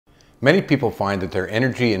Many people find that their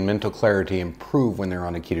energy and mental clarity improve when they're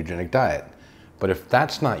on a ketogenic diet. But if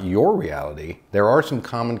that's not your reality, there are some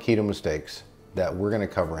common keto mistakes that we're going to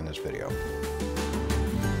cover in this video.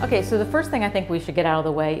 Okay, so the first thing I think we should get out of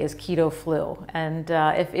the way is keto flu. And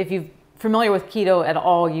if you're familiar with keto at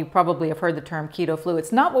all, you probably have heard the term keto flu.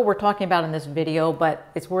 It's not what we're talking about in this video, but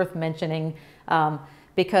it's worth mentioning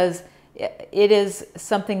because it is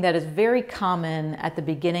something that is very common at the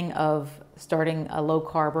beginning of starting a low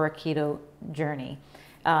carb or a keto journey.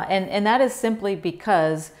 And that is simply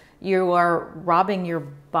because you are robbing your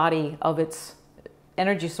body of its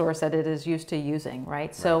energy source that it is used to using,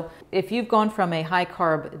 right? So if you've gone from a high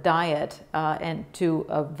carb diet and to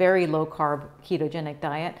a very low carb ketogenic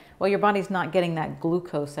diet, well, your body's not getting that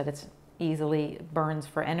glucose that it easily burns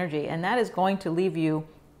for energy. And that is going to leave you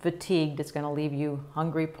fatigued. It's going to leave you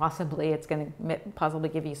hungry, possibly. It's going to possibly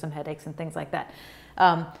give you some headaches and things like that.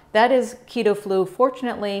 That is keto flu.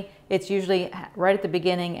 Fortunately, it's usually right at the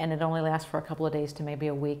beginning, and it only lasts for a couple of days to maybe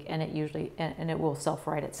a week, and it will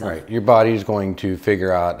self-right itself. Right. Your body's going to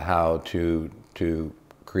figure out how to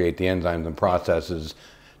create the enzymes and processes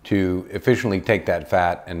to efficiently take that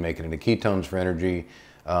fat and make it into ketones for energy.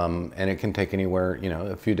 And it can take anywhere,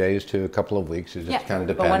 a few days to a couple of weeks. It just kind of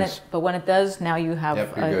depends. But when it does, now you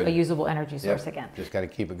have a usable energy source again. Just got to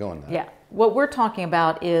keep it going now. Yeah. What we're talking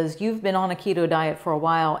about is you've been on a keto diet for a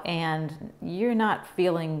while and you're not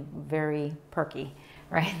feeling very perky,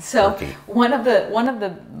 right? So one of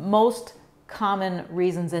the most common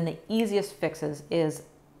reasons and the easiest fixes is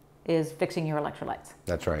fixing your electrolytes.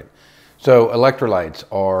 That's right. So electrolytes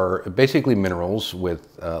are basically minerals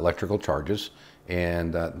with electrical charges.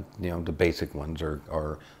 And the basic ones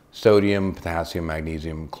are sodium, potassium,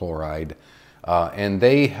 magnesium, chloride, and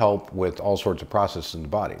they help with all sorts of processes in the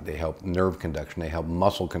body. They help nerve conduction, they help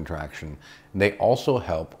muscle contraction. They also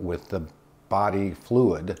help with the body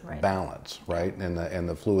fluid balance, right? And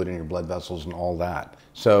the fluid in your blood vessels and all that.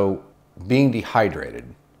 So being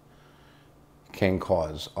dehydrated can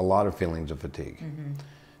cause a lot of feelings of fatigue. Mm-hmm.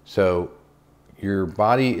 So your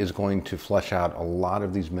body is going to flush out a lot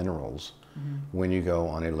of these minerals when you go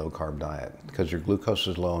on a low carb diet, because your glucose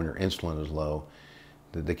is low and your insulin is low.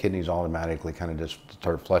 The kidneys automatically kind of just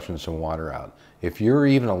start flushing some water out. If you're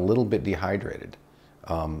even a little bit dehydrated,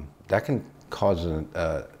 that can cause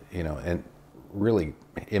an really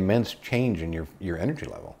immense change in your energy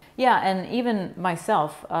level. Yeah, and even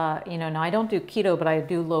myself, now I don't do keto, but I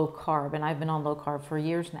do low carb, and I've been on low carb for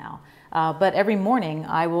years now. But every morning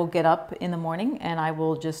I will get up in the morning and I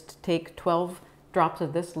will just take 12 drops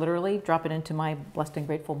of this, literally drop it into my blessed and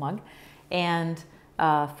grateful mug and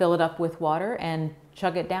fill it up with water and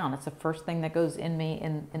chug it down. It's the first thing that goes in me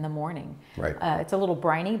in the morning. Right. It's a little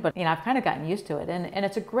briny, but I've kind of gotten used to it, and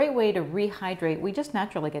it's a great way to rehydrate. We just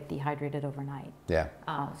naturally get dehydrated overnight. Yeah.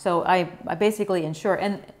 So I basically ensure,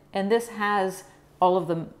 and this has all of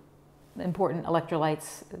the important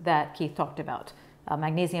electrolytes that Keith talked about: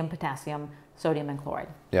 magnesium, potassium, sodium, and chloride.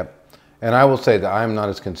 Yep. And I will say that I'm not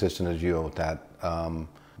as consistent as you with that.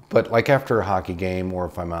 But like after a hockey game, or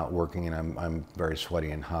if I'm out working and I'm very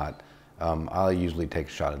sweaty and hot, I'll usually take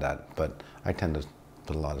a shot of that. But I tend to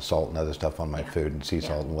put a lot of salt and other stuff on my food, and sea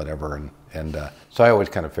salt and whatever. And so I always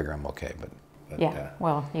kind of figure I'm okay. But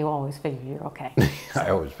well, you always figure you're okay. I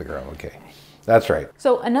always figure I'm okay. That's right.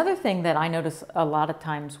 So another thing that I notice a lot of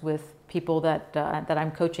times with people that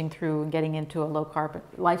I'm coaching through getting into a low carb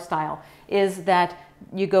lifestyle is that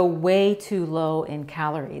you go way too low in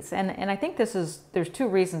calories. And I think there's two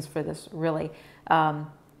reasons for this, really.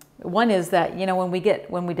 One is that, when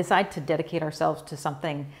we decide to dedicate ourselves to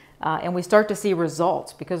something and we start to see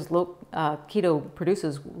results, because keto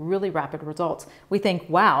produces really rapid results, we think,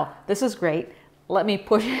 wow, this is great. Let me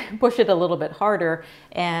push it a little bit harder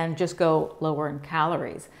and just go lower in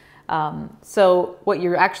calories. So what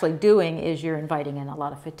you're actually doing is you're inviting in a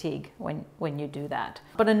lot of fatigue when you do that.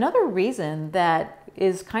 But another reason that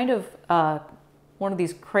is kind of one of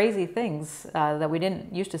these crazy things that we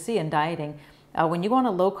didn't used to see in dieting, when you go on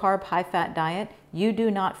a low carb, high fat diet, you do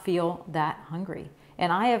not feel that hungry.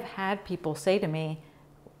 And I have had people say to me,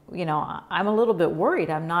 I'm a little bit worried.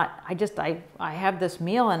 I have this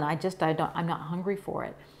meal and I'm not hungry for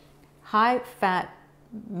it. High fat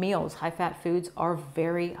meals, high fat foods are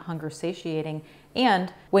very hunger satiating.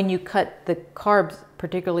 And when you cut the carbs,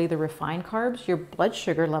 particularly the refined carbs, your blood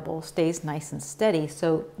sugar level stays nice and steady.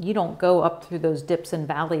 So you don't go up through those dips and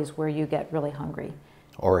valleys where you get really hungry.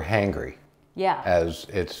 Or hangry. Yeah. As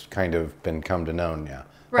it's kind of been come to known, yeah.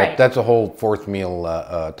 Right. That's a whole fourth meal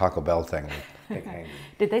Taco Bell thing.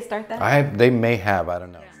 Did they start that? They may have, I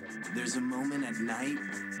don't know. There's a moment at night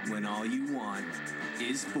when all you want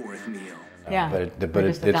is fourth meal. Yeah, but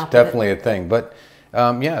it's definitely a thing. But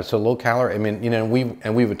yeah, so low calorie. I mean, you know, we've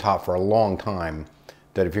been taught for a long time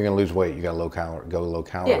that if you're going to lose weight, you got go low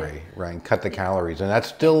calorie, right? And cut the calories, and that's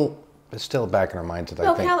still back in our minds.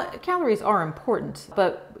 I think calories are important,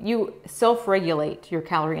 but you self-regulate your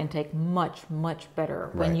calorie intake much better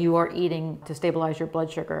when you are eating to stabilize your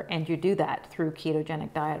blood sugar, and you do that through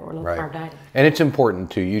ketogenic diet or low carb diet. And it's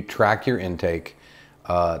important too. You track your intake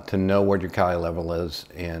to know what your calorie level is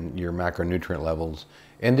and your macronutrient levels,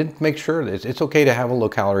 and then make sure that it's okay to have a low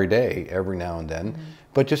calorie day every now and then,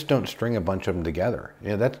 but just don't string a bunch of them together.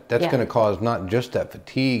 You know, that's going to cause not just that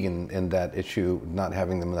fatigue and that issue not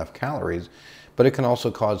having them enough calories, but it can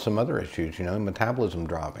also cause some other issues, you know, metabolism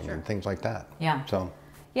dropping and things like that. Yeah. So.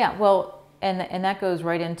 Yeah. Well, and that goes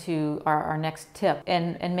right into our next tip,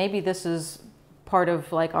 and maybe this is part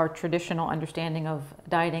of like our traditional understanding of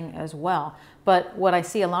dieting as well. But what I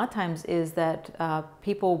see a lot of times is that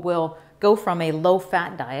people will go from a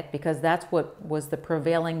low-fat diet, because that's what was the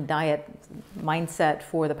prevailing diet mindset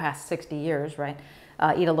for the past 60 years, right?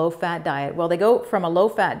 Eat a low-fat diet. Well, they go from a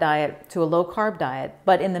low-fat diet to a low-carb diet,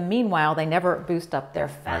 but in the meanwhile, they never boost up their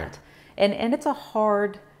fat. Right. And it's a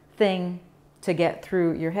hard thing to get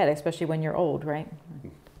through your head, especially when you're old, right?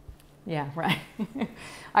 Yeah, right.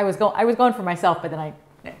 I was going for myself, but then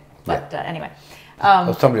anyway.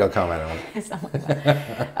 Somebody will comment on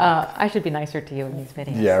it. I should be nicer to you in these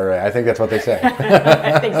videos. Yeah, right. I think that's what they say.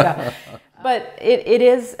 I think so. But it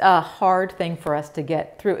is a hard thing for us to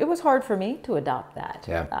get through. It was hard for me to adopt that.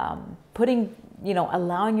 Yeah.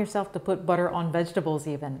 Allowing yourself to put butter on vegetables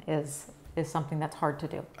even is something that's hard to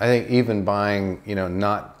do. I think even buying,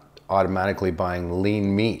 not automatically buying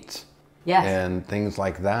lean meats. Yes. And things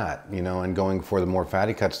like that, and going for the more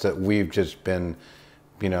fatty cuts that we've just been,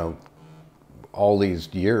 all these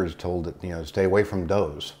years told that, stay away from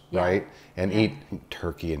those, right? And eat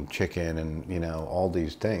turkey and chicken and, all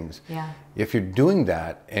these things. Yeah. If you're doing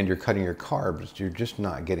that and you're cutting your carbs, you're just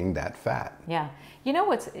not getting that fat. Yeah. You know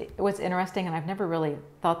what's interesting, and I've never really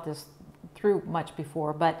thought this through much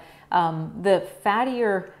before, but the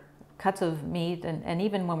fattier cuts of meat, and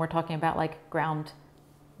even when we're talking about like ground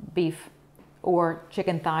beef or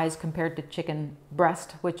chicken thighs compared to chicken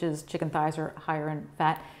breast, which is chicken thighs are higher in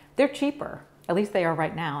fat, they're cheaper. At least they are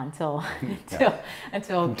right now until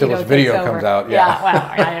this video comes out. Yeah.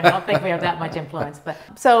 Well, I don't think we have that much influence, but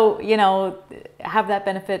so have that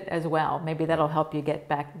benefit as well. Maybe that'll help you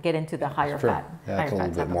get into the higher fat. Yeah, it's a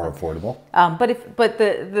little bit more affordable. But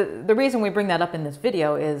the reason we bring that up in this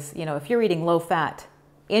video is if you're eating low fat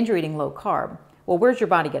and you're eating low carb, well, where's your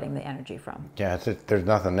body getting the energy from? Yeah, there's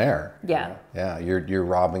nothing there. Yeah. Yeah, you're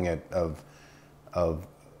robbing it of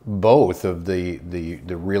both of the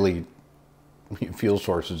really fuel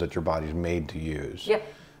sources that your body's made to use.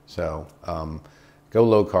 Yep. So go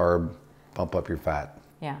low carb, bump up your fat.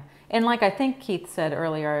 Yeah, and like I think Keith said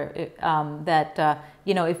earlier, that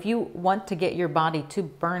if you want to get your body to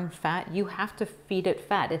burn fat, you have to feed it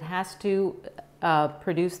fat. It has to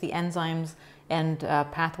produce the enzymes and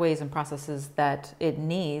pathways and processes that it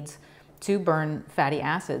needs to burn fatty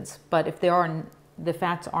acids. But if the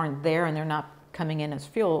fats aren't there and they're not coming in as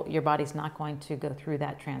fuel, your body's not going to go through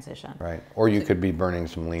that transition. Right. Or you could be burning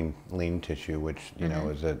some lean tissue, which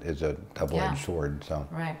is a double-edged sword. So.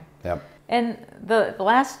 Right. Yep. And the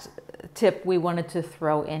last tip we wanted to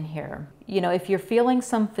throw in here, if you're feeling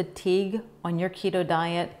some fatigue on your keto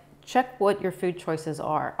diet, check what your food choices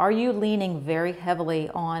are. Are you leaning very heavily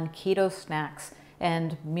on keto snacks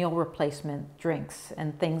and meal replacement drinks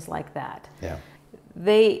and things like that? Yeah.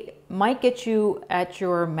 They might get you at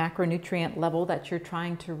your macronutrient level that you're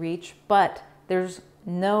trying to reach, but there's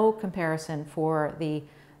no comparison for the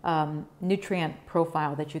nutrient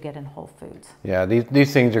profile that you get in whole foods. Yeah,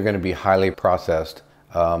 these things are going to be highly processed.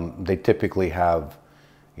 They typically have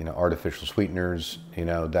artificial sweeteners,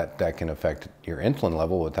 that can affect your insulin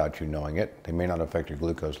level without you knowing it. They may not affect your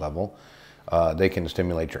glucose level. They can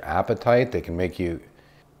stimulate your appetite. They can make you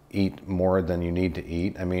eat more than you need to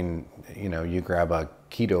eat. I mean, you grab a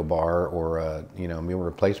keto bar or a, meal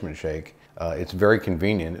replacement shake. It's very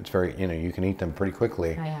convenient. It's very, you can eat them pretty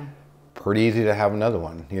quickly. Oh, yeah. Pretty easy to have another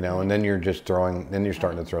one, and then you're starting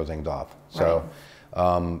to throw things off. So,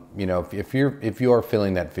 if you are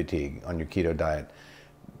feeling that fatigue on your keto diet,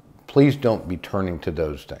 please don't be turning to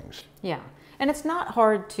those things. Yeah, and it's not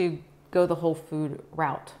hard to go the whole food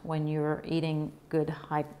route when you're eating good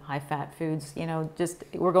high fat foods.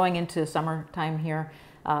 We're going into summertime here.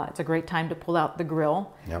 It's a great time to pull out the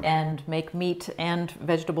grill and make meat and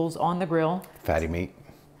vegetables on the grill. Fatty meat.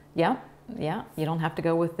 Yeah, Yeah, you don't have to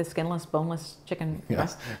go with the skinless, boneless chicken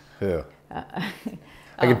breast. Yeah.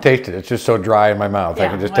 I can taste it. It's just so dry in my mouth. I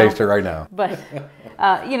can just taste it right now. But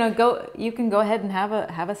you can go ahead and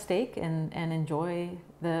have a steak and enjoy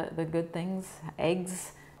the good things,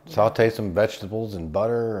 eggs. Saute some vegetables and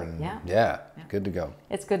butter, and yeah, good to go.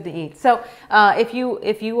 It's good to eat. So if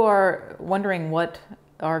you are wondering what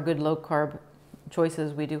are good low carb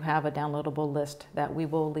choices, we do have a downloadable list that we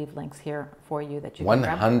will leave links here for you that you can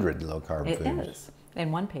grab. 100 low carb foods. It is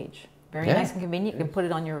in one page. Very nice and convenient. You can put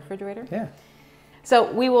it on your refrigerator. Yeah.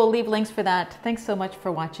 So we will leave links for that. Thanks so much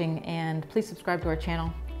for watching, and please subscribe to our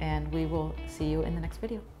channel, and we will see you in the next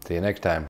video. See you next time.